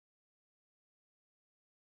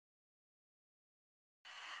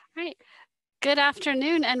Right. Good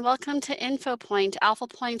afternoon and welcome to Infopointe,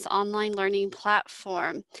 Alphapointe's online learning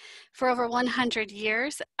platform. For over 100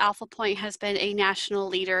 years, Alphapointe has been a national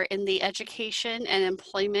leader in the education and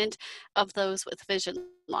employment of those with vision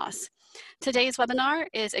loss. Today's webinar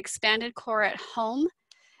is Expanded Core at Home.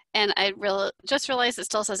 And I just realized it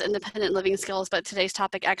still says independent living skills, but today's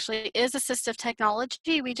topic actually is assistive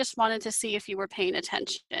technology. We just wanted to see if you were paying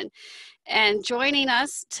attention. And joining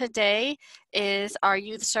us today is our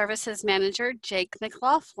Youth Services Manager, Jake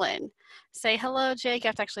McLaughlin. Say hello, Jake. You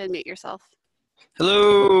have to actually unmute yourself.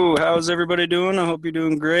 Hello, how's everybody doing? I hope you're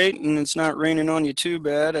doing great and it's not raining on you too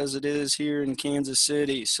bad as it is here in Kansas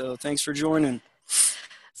City. So thanks for joining.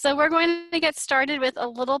 So we're going to get started with a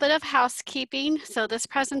little bit of housekeeping. So this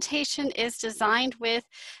presentation is designed with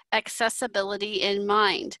accessibility in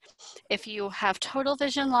mind. If you have total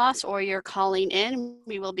vision loss or you're calling in,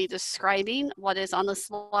 we will be describing what is on the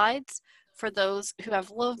slides. For those who have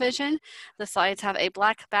low vision, the slides have a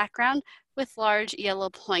black background with large yellow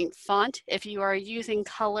point font. If you are using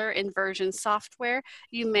color inversion software,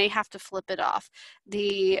 you may have to flip it off.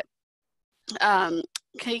 The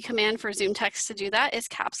key command for Zoom text to do that is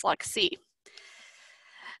caps lock C.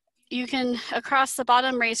 You can, across the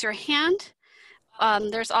bottom, raise your hand.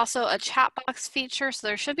 There's also a chat box feature, so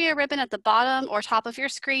there should be a ribbon at the bottom or top of your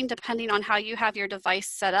screen, depending on how you have your device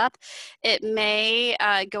set up. It may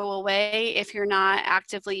go away if you're not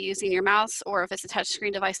actively using your mouse or if it's a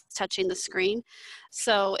touchscreen device touching the screen.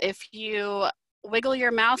 So if you wiggle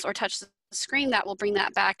your mouse or touch the screen, that will bring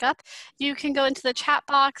that back up. You can go into the chat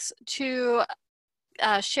box to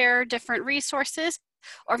share different resources,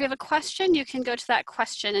 or if you have a question, you can go to that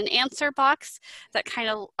question and answer box that kind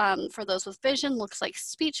of, for those with vision, looks like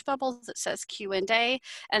speech bubbles. It says Q&A,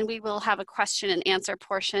 and we will have a question and answer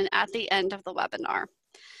portion at the end of the webinar.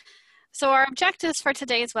 So our objectives for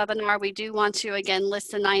today's webinar, we do want to, again,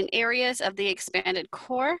 list the 9 areas of the expanded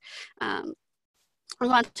core. We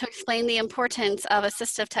want to explain the importance of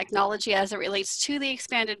assistive technology as it relates to the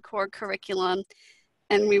expanded core curriculum,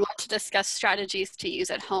 and we want to discuss strategies to use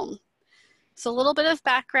at home. So a little bit of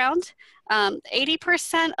background,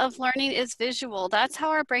 80% of learning is visual. That's how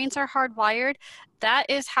our brains are hardwired. That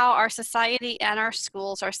is how our society and our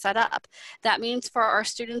schools are set up. That means for our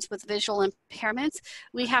students with visual impairments,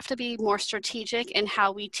 we have to be more strategic in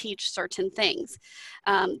how we teach certain things.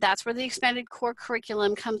 That's where the expanded core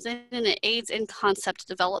curriculum comes in, and it aids in concept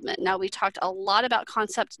development. Now, we talked a lot about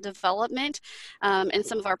concept development in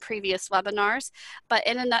some of our previous webinars, but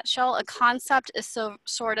in a nutshell, a concept is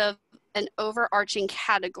sort of an overarching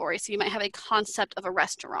category. So you might have a concept of a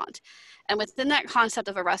restaurant. And within that concept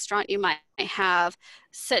of a restaurant, you might have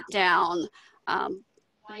sit down,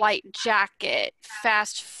 white jacket,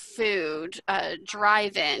 fast food,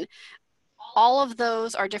 drive-in. All of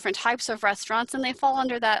those are different types of restaurants, and they fall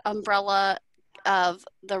under that umbrella of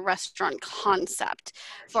the restaurant concept.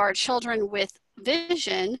 For our children with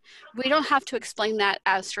vision, we don't have to explain that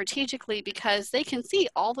as strategically because they can see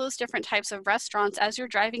all those different types of restaurants as you're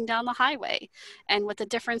driving down the highway and what the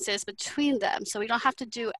difference is between them. So we don't have to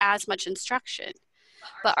do as much instruction.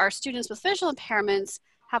 But our students with visual impairments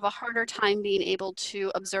have a harder time being able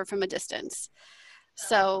to observe from a distance.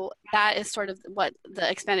 So that is sort of what the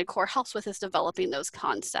expanded core helps with, is developing those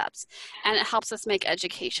concepts. And it helps us make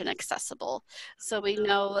education accessible. So we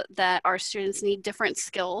know that our students need different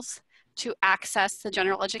skills to access the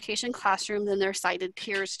general education classroom than their sighted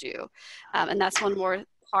peers do. And that's one more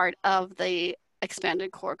part of the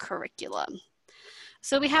expanded core curriculum.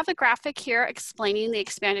 So we have a graphic here explaining the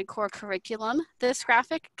expanded core curriculum. This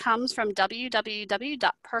graphic comes from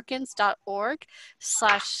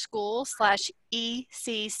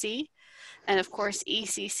www.perkins.org/school/ECC. And of course,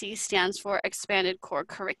 ECC stands for Expanded Core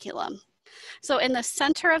Curriculum. So in the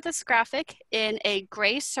center of this graphic, in a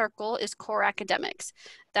gray circle, is core academics.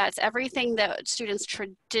 That's everything that students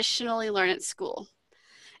traditionally learn at school,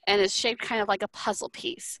 and it's shaped kind of like a puzzle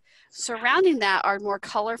piece. Surrounding that are more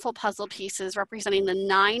colorful puzzle pieces representing the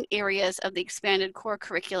 9 areas of the expanded core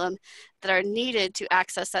curriculum that are needed to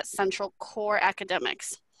access that central core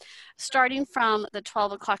academics. Starting from the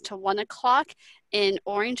 12 o'clock to 1 o'clock, in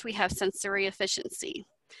orange we have sensory efficiency.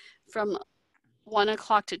 From 1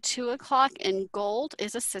 o'clock to 2 o'clock in gold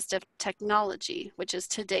is assistive technology, which is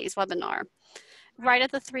today's webinar. Right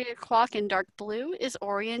at the 3 o'clock in dark blue is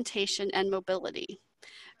orientation and mobility.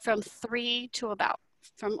 From 3 to about,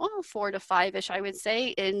 from 4 to 5-ish, I would say,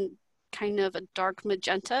 in kind of a dark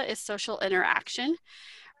magenta is social interaction.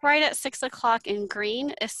 Right at 6 o'clock in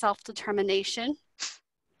green is self-determination.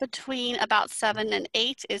 Between about 7 and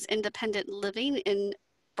 8 is independent living in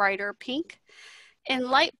brighter pink. In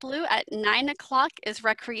light blue at 9 o'clock is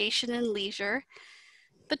recreation and leisure.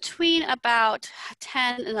 Between about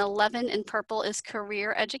 10 and 11 in purple is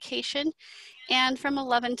career education, and from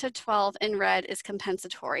 11 to 12 in red is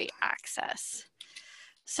compensatory access.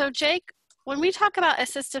 So Jake, when we talk about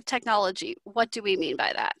assistive technology, what do we mean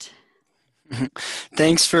by that?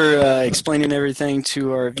 Thanks for explaining everything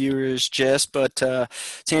to our viewers, Jess. But to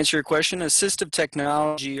answer your question, assistive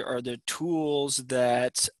technology are the tools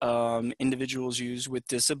that individuals use with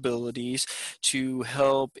disabilities to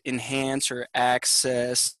help enhance or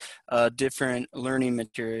access different learning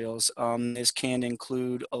materials. This can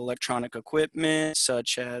include electronic equipment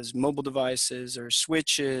such as mobile devices or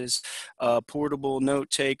switches, portable note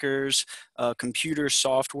takers, computer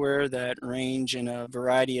software that range in a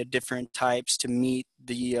variety of different types to meet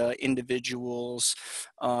the individual's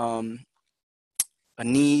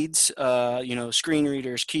needs, screen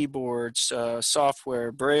readers, keyboards,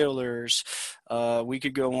 software, braillers. We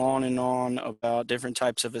could go on and on about different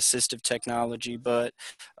types of assistive technology, but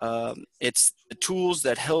it's the tools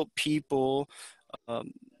that help people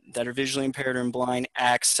that are visually impaired and blind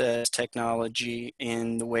access technology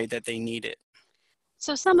in the way that they need it.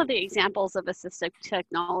 So some of the examples of assistive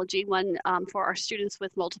technology, one for our students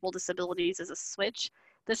with multiple disabilities is a switch.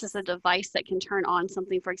 This is a device that can turn on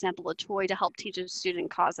something, for example, a toy to help teach a student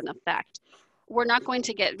cause and effect. We're not going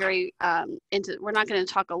to get we're not going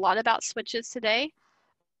to talk a lot about switches today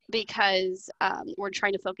because we're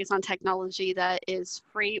trying to focus on technology that is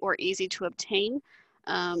free or easy to obtain.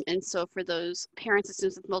 And so for those parents and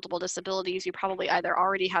students with multiple disabilities, you probably either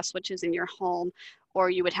already have switches in your home or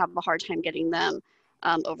you would have a hard time getting them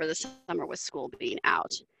over the summer with school being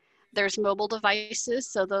out. There's mobile devices,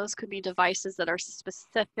 so those could be devices that are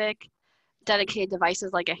specific, dedicated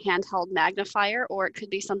devices like a handheld magnifier, or it could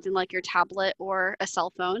be something like your tablet or a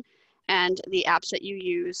cell phone and the apps that you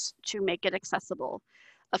use to make it accessible.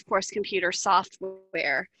 Of course, computer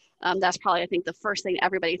software. That's probably, I think, the first thing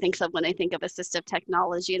everybody thinks of when they think of assistive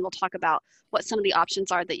technology, and we'll talk about what some of the options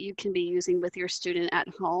are that you can be using with your student at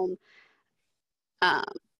home.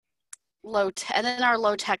 And then our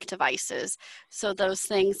low-tech devices. So those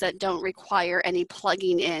things that don't require any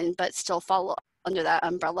plugging in, but still fall under that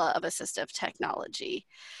umbrella of assistive technology.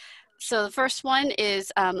 So the first one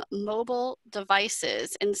is mobile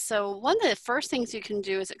devices. And so one of the first things you can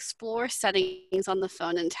do is explore settings on the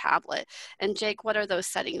phone and tablet. And Jake, what are those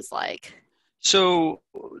settings like? So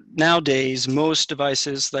nowadays, most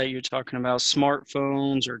devices that you're talking about,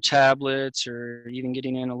 smartphones or tablets, or even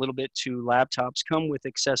getting in a little bit to laptops, come with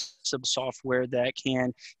accessible software that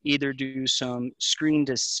can either do some screen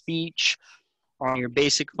to speech on your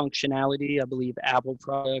basic functionality. I believe Apple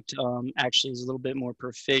product actually is a little bit more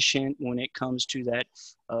proficient when it comes to that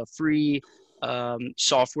free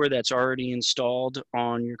software that's already installed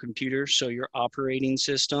on your computer, so your operating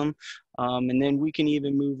system. And then we can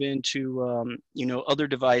even move into other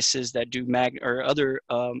devices that do other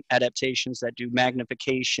adaptations that do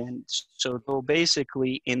magnification. So they'll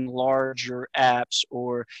basically enlarge your apps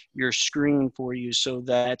or your screen for you, so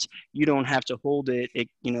that you don't have to hold it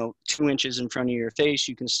 2 inches in front of your face.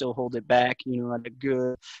 You can still hold it back at a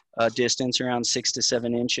good distance, around 6 to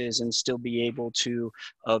 7 inches, and still be able to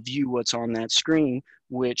view what's on that screen,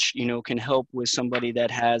 which can help with somebody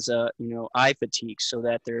that has eye fatigue, so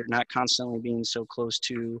that they're not constantly being so close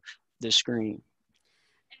to the screen.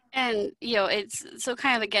 And it's so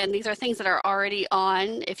kind of, again, these are things that are already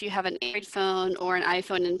on. If you have an Android phone or an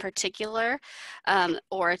iPhone in particular,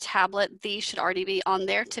 or a tablet, these should already be on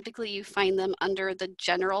there. Typically you find them under the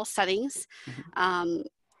general settings,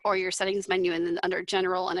 or your settings menu, and then under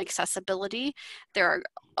general and accessibility. There are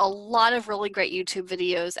a lot of really great YouTube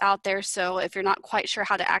videos out there. So if you're not quite sure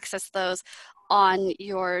how to access those on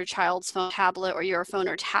your child's phone, tablet, or your phone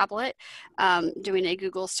or tablet, doing a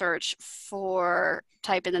Google search for,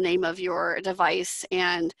 type in the name of your device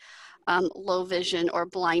and low vision or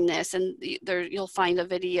blindness, and there you'll find a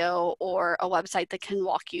video or a website that can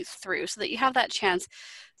walk you through, so that you have that chance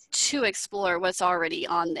to explore what's already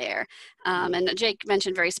on there. And Jake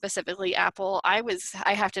mentioned very specifically Apple. I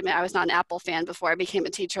have to admit, I was not an Apple fan before I became a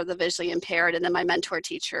teacher of the visually impaired, and then my mentor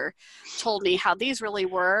teacher told me how these really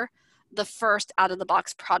were the first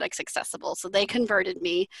out-of-the-box products accessible. So they converted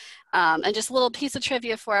me. And just a little piece of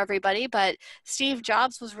trivia for everybody, but Steve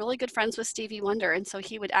Jobs was really good friends with Stevie Wonder, and so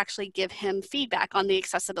he would actually give him feedback on the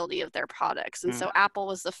accessibility of their products. And so Apple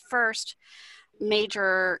was the first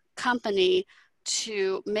major company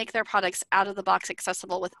to make their products out of the box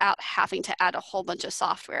accessible without having to add a whole bunch of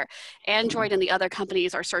software. Android and the other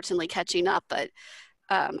companies are certainly catching up, but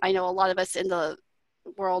I know a lot of us in the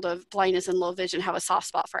world of blindness and low vision have a soft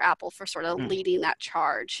spot for Apple for sort of leading that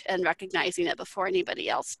charge and recognizing it before anybody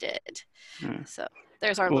else did. So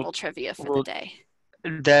there's our little trivia for the day.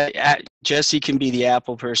 Jesse can be the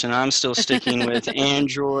Apple person. I'm still sticking with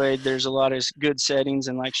Android. There's a lot of good settings,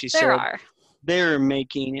 and like she There said, are. they're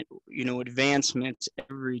making, advancements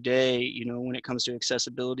every day, when it comes to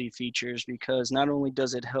accessibility features, because not only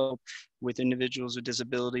does it help with individuals with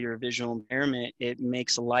disability or visual impairment, it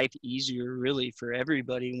makes life easier really for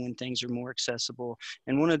everybody when things are more accessible.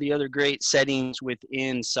 And one of the other great settings within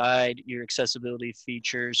inside your accessibility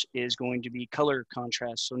features is going to be color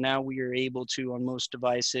contrast. So now we are able to, on most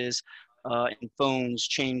devices, and phones,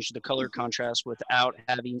 change the color contrast without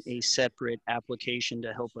having a separate application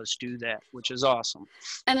to help us do that, which is awesome.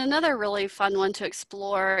 And another really fun one to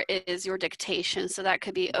explore is your dictation. So that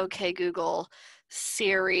could be OK Google,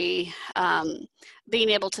 Siri. Being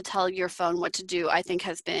able to tell your phone what to do, I think,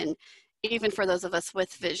 has been, even for those of us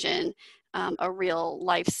with vision, a real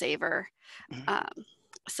lifesaver.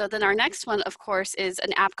 So then our next one, of course, is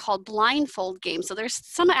an app called Blindfold Game. So there's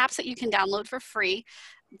some apps that you can download for free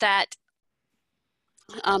that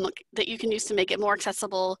that you can use to make it more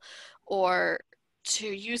accessible or to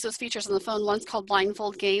use those features on the phone. One's called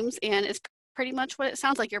Blindfold Games, and it's pretty much what it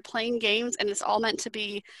sounds like. You're playing games, and it's all meant to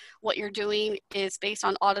be, what you're doing is based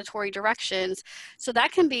on auditory directions. So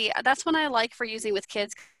that's one I like for using with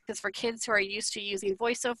kids, because for kids who are used to using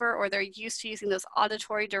voiceover or they're used to using those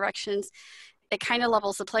auditory directions, it kind of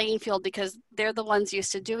levels the playing field because they're the ones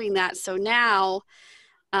used to doing that. So now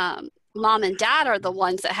mom and dad are the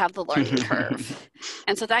ones that have the learning curve.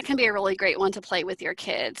 And so that can be a really great one to play with your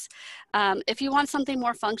kids. If you want something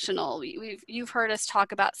more functional, you've heard us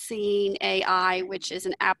talk about Seeing AI, which is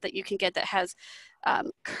an app that you can get that has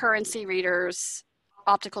currency readers,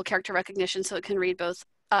 optical character recognition, so it can read both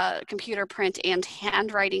computer print and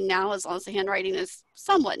handwriting now, as long as the handwriting is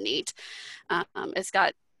somewhat neat. It's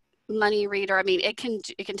got money reader. I mean, it can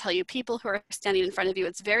tell you people who are standing in front of you.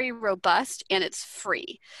 It's very robust and it's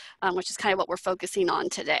free, which is kind of what we're focusing on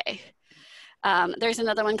today. There's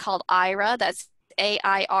another one called Aira. That's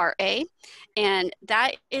AIRA, and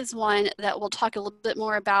that is one that we'll talk a little bit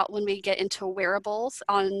more about when we get into wearables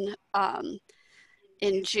on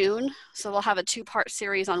in June. So we'll have a 2-part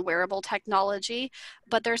series on wearable technology,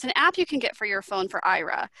 but there's an app you can get for your phone for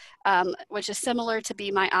Aira, which is similar to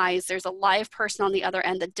Be My Eyes. There's a live person on the other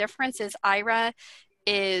end. The difference is Aira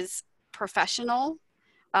is professional.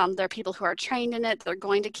 There are people who are trained in it. They're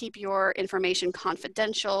going to keep your information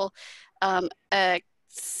confidential,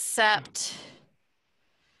 except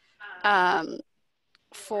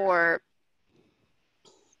for,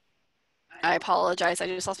 I apologize, I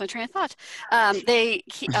just lost my train of thought.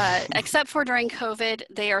 Except for during COVID,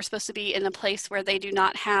 they are supposed to be in a place where they do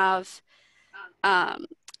not have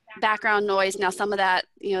background noise. Now, some of that,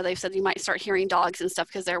 they've said you might start hearing dogs and stuff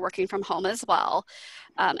because they're working from home as well.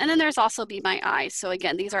 And then there's also Be My Eyes. So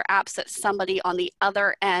again, these are apps that somebody on the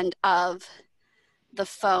other end of the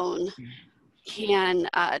phone can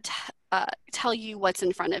tell you what's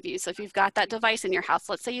in front of you. So if you've got that device in your house,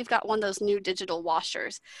 let's say you've got one of those new digital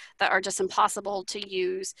washers that are just impossible to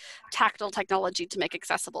use tactile technology to make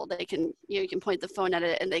accessible. They can, you can point the phone at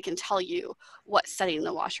it and they can tell you what setting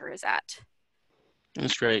the washer is at.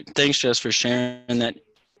 That's great. Thanks, Jess, for sharing that.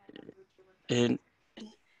 And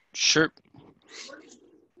sure.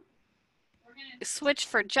 Switch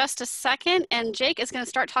for just a second, and Jake is going to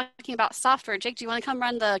start talking about software. Jake, do you want to come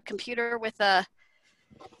run the computer with the...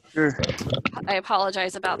 Sure. I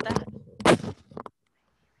apologize about that.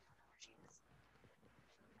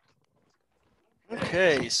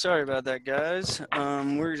 Okay, sorry about that, guys.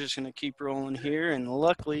 We're just going to keep rolling here, and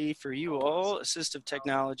luckily for you all, assistive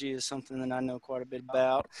technology is something that I know quite a bit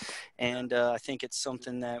about, and I think it's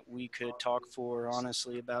something that we could talk for,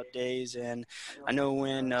 honestly, about days. And I know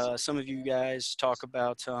when some of you guys talk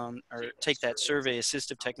about or take that survey,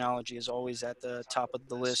 assistive technology is always at the top of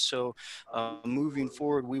the list. So moving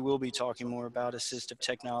forward, we will be talking more about assistive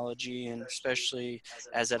technology, and especially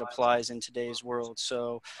as that applies in today's world.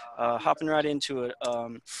 So hopping right into it,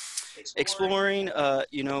 exploring,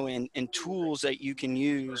 in tools that you can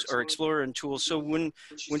use, or exploring tools. So when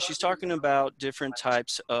she's talking about different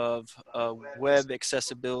types of web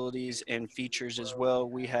accessibilities and features as well,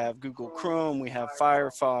 we have Google Chrome, we have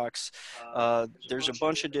Firefox. There's a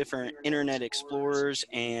bunch of different Internet Explorers,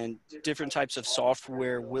 and different types of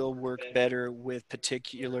software will work better with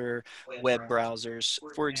particular web browsers.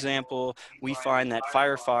 For example, we find that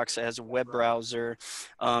Firefox as a web browser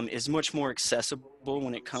is much more accessible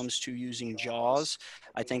when it comes to using JAWS.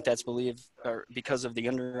 I think that's because of the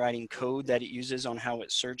underwriting code that it uses on how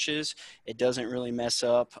it searches. It doesn't really mess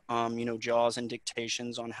up, JAWS and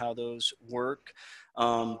dictations on how those work.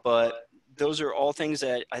 But those are all things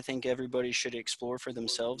that I think everybody should explore for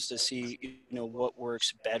themselves to see, what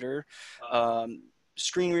works better.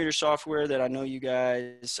 screen reader software that I know you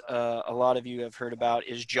guys, a lot of you have heard about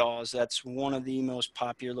is JAWS. That's one of the most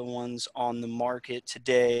popular ones on the market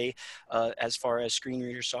today as far as screen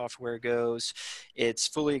reader software goes. It's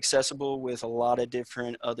fully accessible with a lot of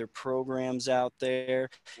different other programs out there,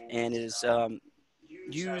 and is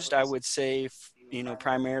used, I would say,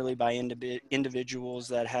 primarily by individuals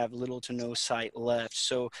that have little to no sight left.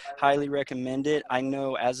 So highly recommend it. I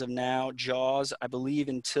know as of now, JAWS, I believe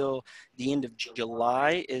until the end of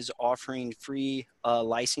July, is offering free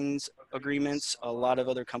license agreements. A lot of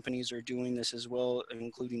other companies are doing this as well,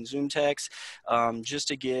 including ZoomText, just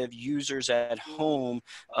to give users at home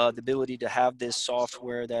the ability to have this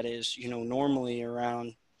software that is, normally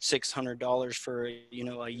around $600 for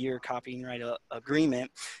a year copyright agreement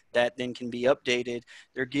that then can be updated.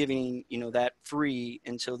 They're giving that free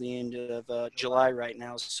until the end of July right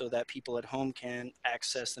now, so that people at home can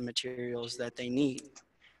access the materials that they need.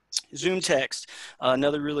 ZoomText,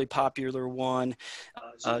 another really popular one.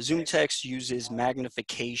 ZoomText uses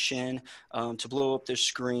magnification to blow up the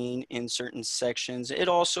screen in certain sections. It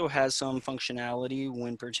also has some functionality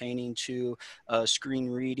when pertaining to screen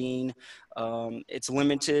reading. It's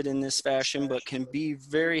limited in this fashion, but can be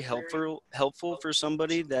very helpful for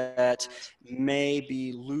somebody that may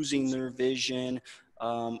be losing their vision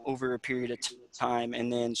over a period of time,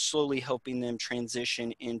 and then slowly helping them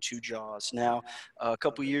transition into JAWS. Now, a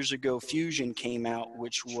couple years ago, Fusion came out,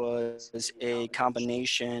 which was a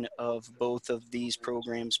combination of both of these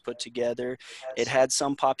programs put together. It had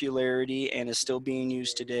some popularity and is still being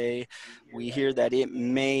used today. We hear that it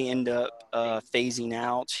may end up phasing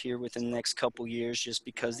out here within the next couple years, just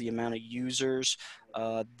because the amount of users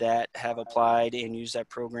that have applied and used that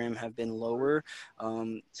program have been lower.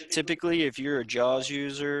 Typically, if you're a JAWS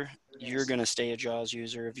user, you're going to stay a JAWS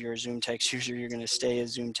user. If you're a ZoomText user, you're going to stay a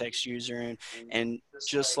ZoomText user. And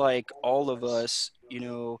just like all of us,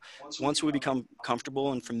 once we become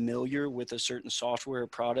comfortable and familiar with a certain software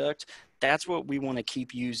product, that's what we want to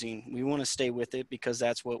keep using. We want to stay with it because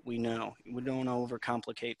that's what we know. We don't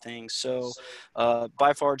overcomplicate things. So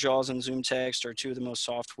by far, JAWS and ZoomText are two of the most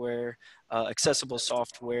accessible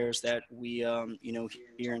softwares that we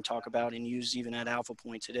hear and talk about and use even at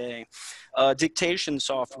Alphapointe today. Dictation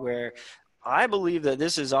software, I believe that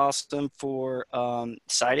this is awesome for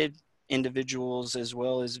sighted individuals as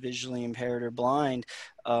well as visually impaired or blind.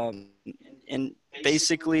 And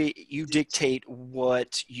basically, you dictate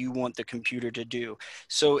what you want the computer to do.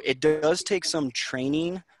 So it does take some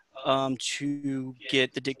training to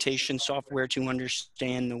get the dictation software to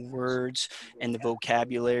understand the words and the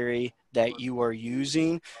vocabulary that you are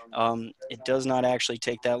using. It does not actually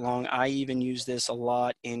take that long. I even use this a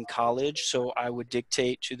lot in college. So I would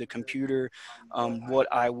dictate to the computer what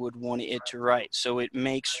I would want it to write. So it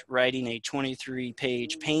makes writing a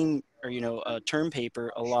 23-page term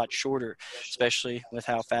paper a lot shorter, especially with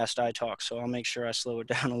how fast I talk. So I'll make sure I slow it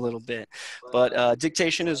down a little bit. But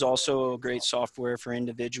dictation is also a great software for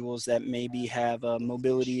individuals that maybe have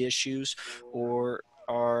mobility issues or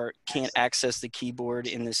can't access the keyboard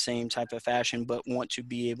in the same type of fashion, but want to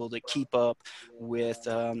be able to keep up with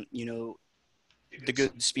the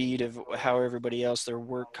good speed of how everybody else, their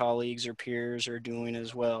work colleagues or peers, are doing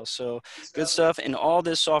as well. So good stuff. And all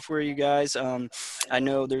this software, you guys, I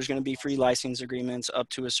know there's going to be free license agreements up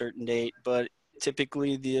to a certain date, but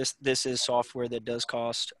typically this is software that does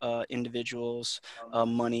cost individuals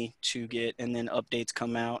money to get, and then updates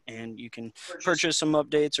come out and you can purchase some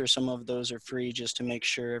updates, or some of those are free, just to make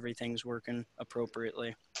sure everything's working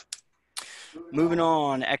appropriately. Moving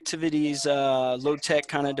on, activities, low-tech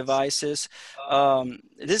kind of devices.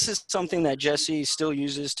 This is something that Jesse still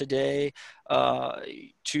uses today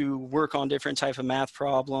to work on different type of math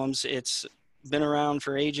problems. It's been around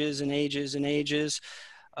for ages and ages and ages.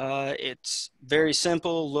 It's very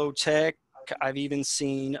simple, low-tech. I've even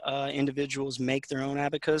seen individuals make their own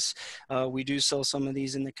abacus. We do sell some of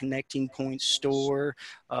these in the Connecting Point store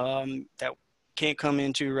that can't come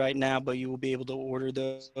into right now, but you will be able to order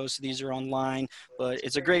those. These are online, but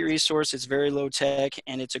it's a great resource. It's very low tech,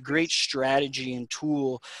 and it's a great strategy and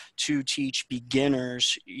tool to teach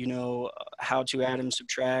beginners, how to add and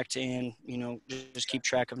subtract, and, just keep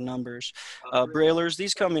track of numbers. Braillers,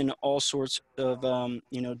 these come in all sorts of,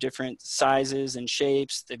 different sizes and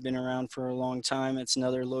shapes. They've been around for a long time. It's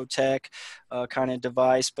another low tech kind of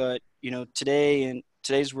device, but, today, and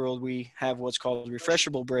today's world, we have what's called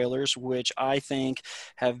refreshable braillers, which I think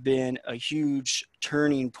have been a huge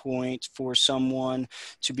turning point for someone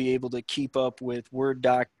to be able to keep up with Word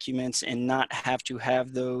documents and not have to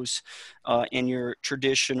have those in your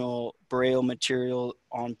traditional Braille material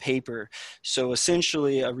on paper. So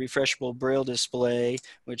essentially a refreshable Braille display,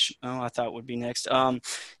 which I thought would be next,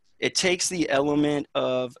 it takes the element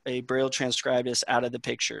of a Braille transcribist out of the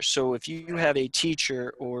picture. So if you have a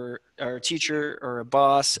teacher or a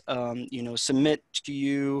boss, submit to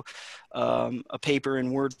you a paper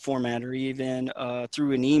in Word format or even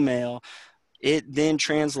through an email, it then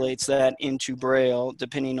translates that into Braille,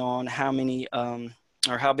 depending on how many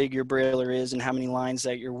or how big your brailler is and how many lines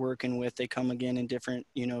that you're working with. They come again in different,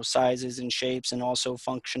 sizes and shapes, and also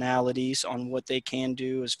functionalities on what they can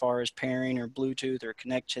do as far as pairing or Bluetooth or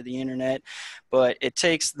connect to the internet. But it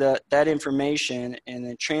takes that information and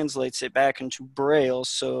it translates it back into Braille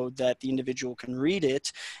so that the individual can read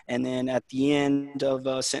it. And then at the end of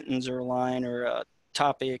a sentence or a line or a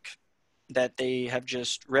topic that they have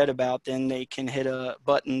just read about, then they can hit a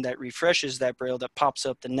button that refreshes that Braille that pops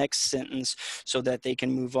up the next sentence so that they can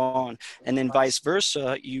move on. And then vice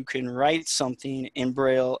versa, you can write something in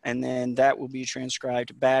Braille and then that will be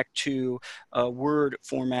transcribed back to a Word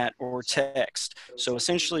format or text. So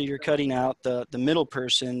essentially you're cutting out the middle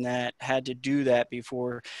person that had to do that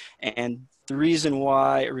before. And the reason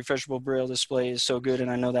why a refreshable Braille display is so good, and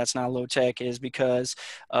I know that's not low tech, is because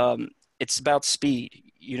it's about speed.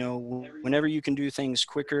 Whenever you can do things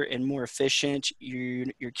quicker and more efficient,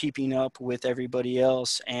 you're keeping up with everybody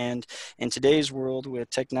else. And in today's world with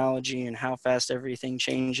technology and how fast everything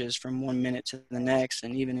changes from 1 minute to the next,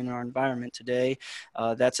 and even in our environment today,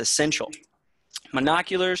 that's essential.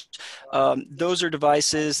 Monoculars, those are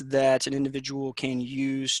devices that an individual can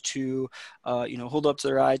use to, hold up to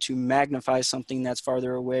their eye to magnify something that's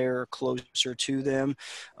farther away or closer to them.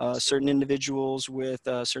 Certain individuals with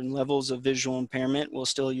certain levels of visual impairment will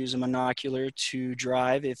still use a monocular to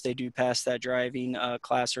drive if they do pass that driving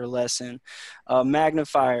class or lesson.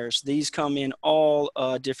 Magnifiers, these come in all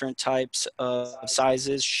different types of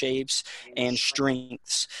sizes, shapes, and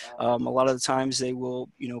strengths. A lot of the times they will,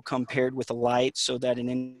 come paired with a light so that an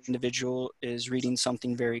individual is reading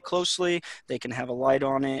something very closely. They can have a light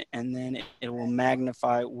on it and then it will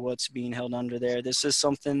magnify what's being held under there. This is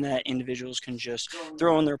something that individuals can just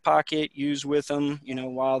throw in their pocket, use with them,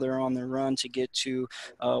 while they're on their run to get to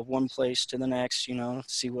one place to the next,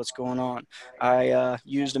 see what's going on. I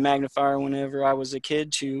used a magnifier whenever I was a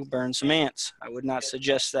kid to burn some ants. I would not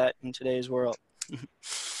suggest that in today's world.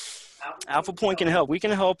 Alphapointe can help. We can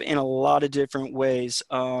help in a lot of different ways.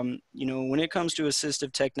 When it comes to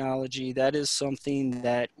assistive technology, that is something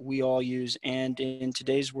that we all use. And in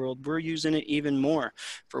today's world, we're using it even more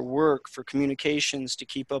for work, for communications, to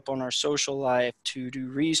keep up on our social life, to do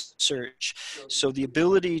research. So the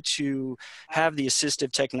ability to have the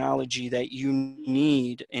assistive technology that you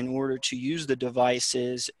need in order to use the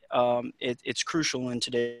devices, it's crucial in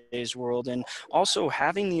today's world. And also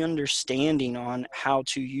having the understanding on how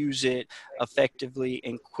to use it effectively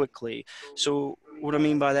and quickly. So what I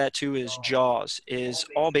mean by that too is JAWS is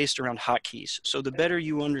all based around hotkeys. So the better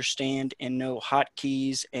you understand and know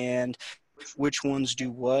hotkeys and which ones do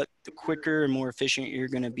what, the quicker and more efficient you're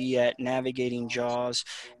going to be at navigating JAWS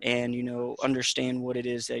and, understand what it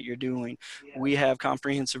is that you're doing. We have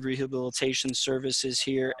comprehensive rehabilitation services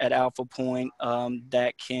here at Alphapointe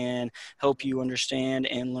that can help you understand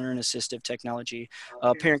and learn assistive technology.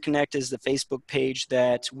 Parent Connect is the Facebook page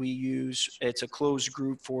that we use. It's a closed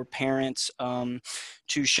group for parents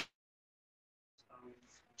to share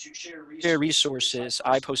resources.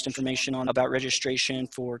 I post information on about registration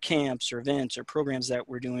for camps or events or programs that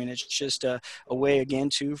we're doing. It's just a way, again,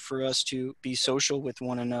 for us to be social with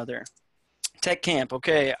one another. Tech Camp.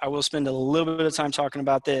 Okay, I will spend a little bit of time talking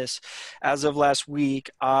about this. As of last week,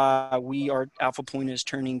 Alphapointe is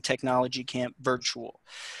turning Technology Camp virtual.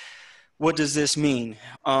 What does this mean?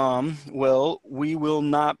 Well, we will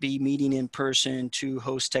not be meeting in person to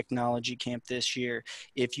host Technology Camp this year.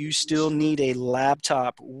 If you still need a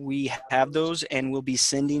laptop, we have those and we'll be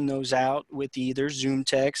sending those out with either Zoom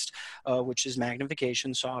Text, which is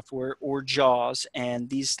magnification software, or JAWS. And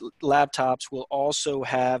these laptops will also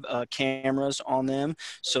have cameras on them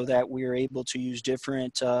so that we are able to use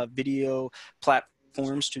different video platforms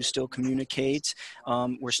to still communicate.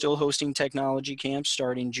 We're still hosting technology camps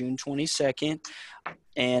starting June 22nd.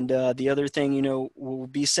 And the other thing, we'll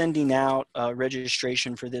be sending out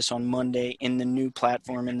registration for this on Monday in the new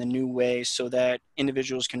platform, in the new way, so that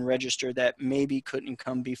individuals can register that maybe couldn't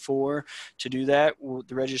come before. To do that,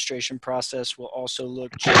 the registration process will also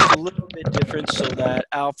look just a little bit different so that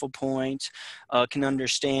Alphapointe can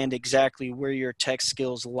understand exactly where your tech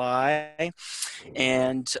skills lie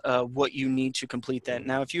and what you need to complete that.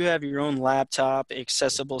 Now, if you have your own laptop,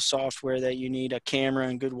 accessible software that you need, a camera,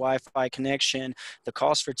 and good Wi-Fi connection, the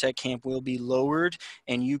cost for Tech Camp will be lowered,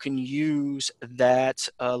 and you can use that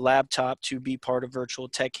laptop to be part of Virtual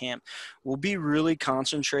Tech Camp. We'll be really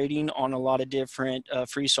concentrating on a lot of different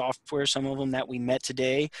free software, some of them that we met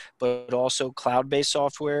today, but also cloud-based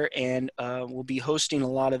software, and we'll be hosting a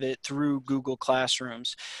lot of it through Google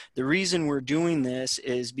Classrooms. The reason we're doing this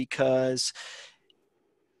is because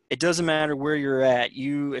it doesn't matter where you're at.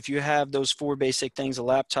 If you have those four basic things: a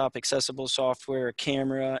laptop, accessible software, a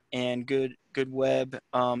camera, and good web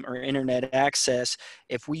or internet access.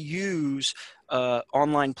 If we use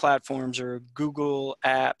online platforms or Google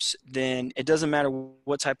apps, then it doesn't matter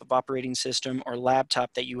what type of operating system or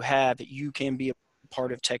laptop that you have, you can be a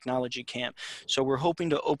part of Technology Camp. So we're hoping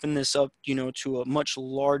to open this up, to a much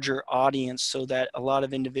larger audience so that a lot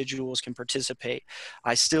of individuals can participate.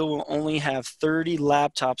 I still will only have 30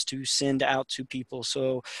 laptops to send out to people.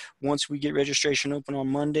 So once we get registration open on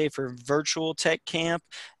Monday for Virtual Tech Camp,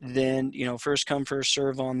 then, first come, first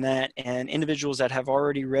serve on that. And individuals that have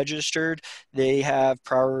already registered, they have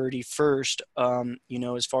priority first,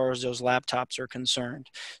 as far as those laptops are concerned.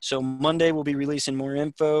 So Monday we'll be releasing more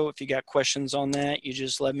info. If you got questions on that, you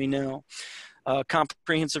just let me know.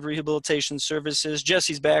 Comprehensive rehabilitation services.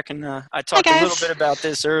 Jesse's back, and I Hi, talked a little guys. bit about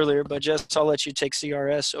this earlier, but Jess, I'll let you take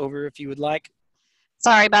CRS over if you would like.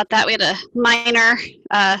 Sorry about that. We had a minor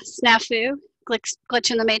snafu,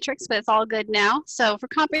 glitch in the matrix, but it's all good now. So for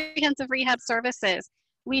comprehensive rehab services,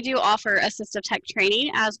 we do offer assistive tech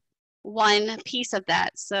training as one piece of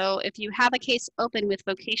that. So if you have a case open with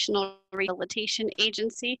vocational rehabilitation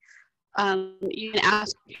agency, you can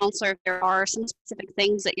ask your counselor if there are some specific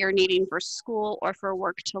things that you're needing for school or for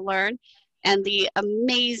work to learn. And the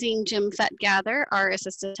amazing Jim Fetgather, our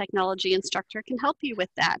assistive technology instructor, can help you with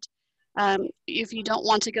that. If you don't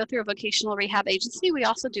want to go through a vocational rehab agency, we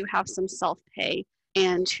also do have some self-pay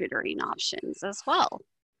and tutoring options as well.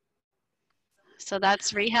 So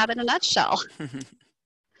that's rehab in a nutshell.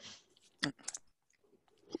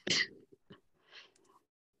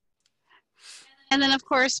 And then, of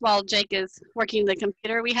course, while Jake is working the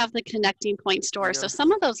computer, we have the Connecting Point store. Yeah. So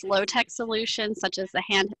some of those low-tech solutions, such as the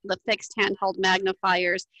fixed handheld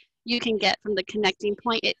magnifiers, you can get from the Connecting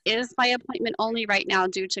Point. It is by appointment only right now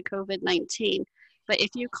due to COVID-19. But if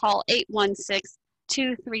you call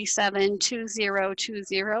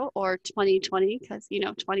 816-237-2020 or 2020, because,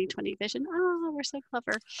 2020 vision, we're so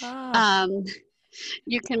clever.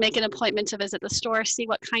 You can make an appointment to visit the store, see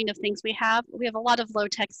what kind of things we have. We have a lot of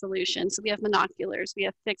low-tech solutions. So we have monoculars, we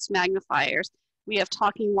have fixed magnifiers, we have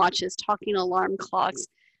talking watches, talking alarm clocks,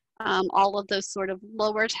 all of those sort of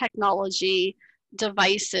lower technology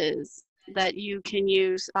devices that you can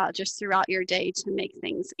use just throughout your day to make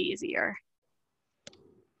things easier.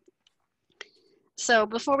 So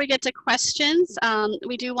before we get to questions,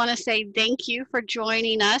 we do want to say thank you for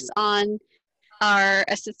joining us on our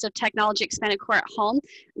Assistive Technology Expanded Core at Home.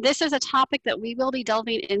 This is a topic that we will be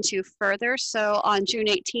delving into further. So on June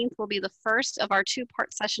 18th will be the first of our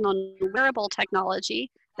two-part session on wearable technology.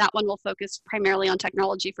 That one will focus primarily on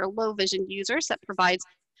technology for low vision users that provides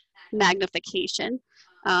magnification,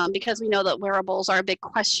 because we know that wearables are a big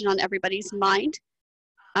question on everybody's mind.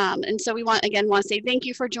 And so we want to say thank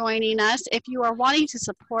you for joining us. If you are wanting to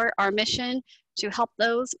support our mission to help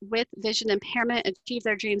those with vision impairment achieve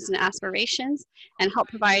their dreams and aspirations and help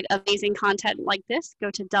provide amazing content like this, go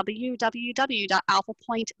to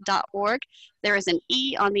www.alphapointe.org. There is an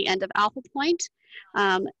E on the end of Alphapointe,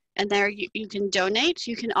 and there you can donate.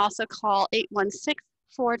 You can also call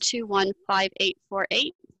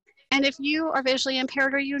 816-421-5848. And if you are visually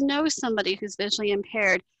impaired or you know somebody who's visually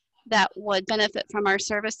impaired that would benefit from our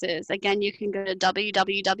services, again, you can go to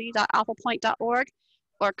www.alphapointe.org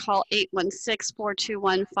or call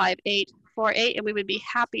 816-421-5848, and we would be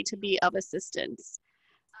happy to be of assistance.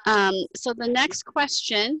 So the next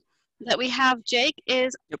question that we have, Jake,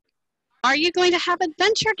 is, Are you going to have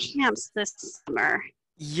adventure camps this summer?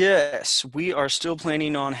 Yes, we are still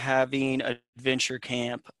planning on having adventure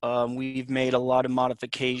camp. We've made a lot of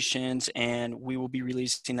modifications and we will be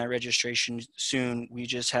releasing that registration soon. We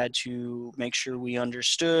just had to make sure we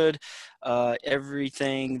understood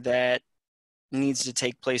everything that needs to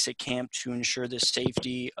take place at camp to ensure the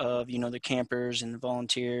safety of, the campers and the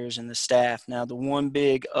volunteers and the staff. Now, the one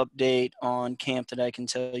big update on camp that I can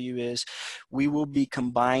tell you is we will be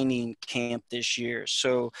combining camp this year.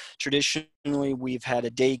 So traditionally, we've had a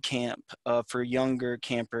day camp for younger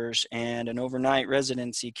campers and an overnight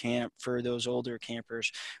residency camp for those older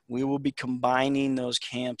campers. We will be combining those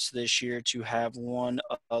camps this year to have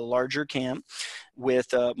a larger camp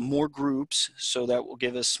with more groups, so that will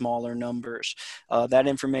give us smaller numbers. That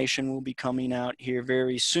information will be coming out here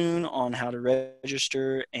very soon on how to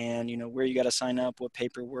register and where you got to sign up, what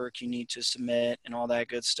paperwork you need to submit, and all that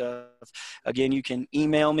good stuff. Again, you can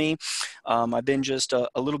email me. I've been just a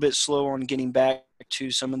little bit slow on getting back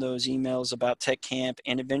to some of those emails about Tech Camp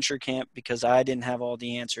and Adventure Camp because I didn't have all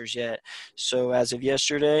the answers yet. So as of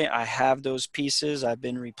yesterday, I have those pieces. I've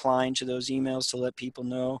been replying to those emails to let people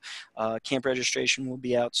know camp registration will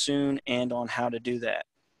be out soon and on how to do that.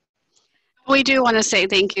 We do want to say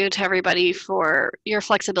thank you to everybody for your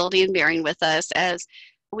flexibility and bearing with us as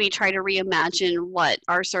we try to reimagine what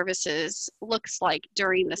our services looks like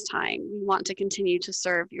during this time. We want to continue to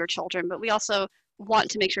serve your children, but we also want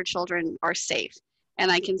to make sure children are safe.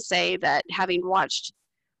 And I can say that having watched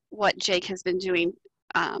what Jake has been doing,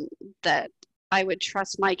 that I would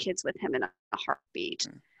trust my kids with him in a heartbeat.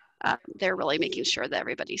 They're really making sure that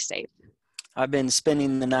everybody's safe. I've been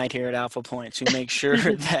spending the night here at Alphapointe to make sure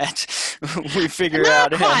that we figure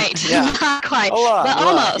not out. Quite, yeah, not quite, a lot, but a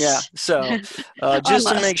almost. Lot, yeah. So just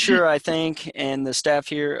to Almost. make sure, I think, and the staff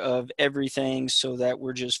here of everything, so that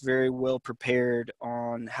we're just very well prepared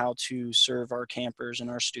on how to serve our campers and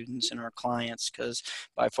our students and our clients, because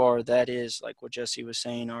by far that is, like what Jesse was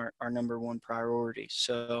saying, our number one priority.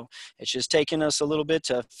 So it's just taking us a little bit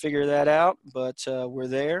to figure that out, but we're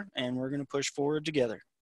there and we're going to push forward together.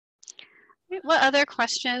 What other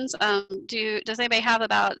questions does anybody have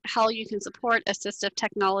about how you can support assistive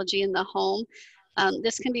technology in the home?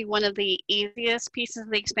 This can be one of the easiest pieces of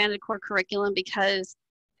the expanded core curriculum because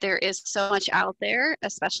there is so much out there,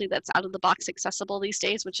 especially that's out of the box accessible these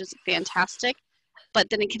days, which is fantastic. But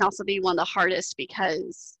then it can also be one of the hardest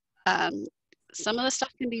because some of the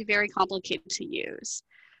stuff can be very complicated to use.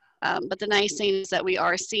 But the nice thing is that we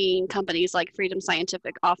are seeing companies like Freedom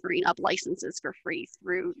Scientific offering up licenses for free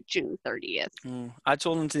through June 30th. I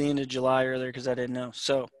told them to the end of July earlier because I didn't know.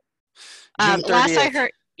 So June 30th. Last I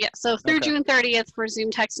heard, yeah, so through June 30th for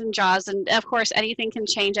Zoom, text, and JAWS. And of course, anything can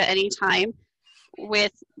change at any time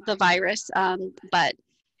with the virus. But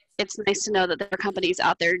it's nice to know that there are companies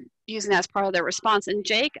out there using that as part of their response. And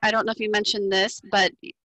Jake, I don't know if you mentioned this, but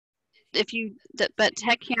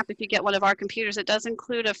Tech Camp, if you get one of our computers, it does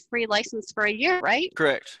include a free license for a year, right?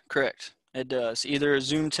 Correct. It does. Either a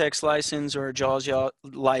Zoom text license or a JAWS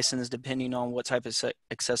license, depending on what type of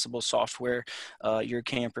accessible software your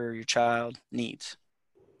camper, your child needs.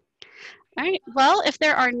 All right. Well, if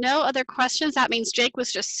there are no other questions, that means Jake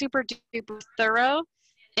was just super duper thorough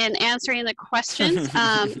in answering the questions.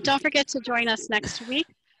 Don't forget to join us next week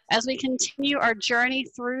as we continue our journey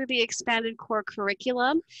through the expanded core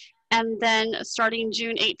curriculum. And then starting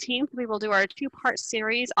June 18th, we will do our two-part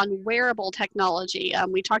series on wearable technology.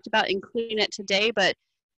 We talked about including it today, but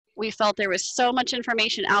we felt there was so much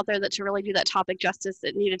information out there that to really do that topic justice,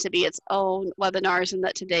 it needed to be its own webinars, and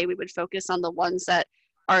that today we would focus on the ones that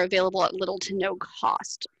are available at little to no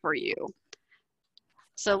cost for you.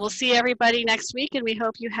 So we'll see everybody next week, and we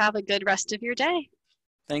hope you have a good rest of your day.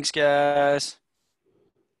 Thanks, guys.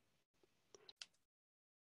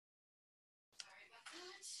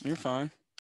 You're fine.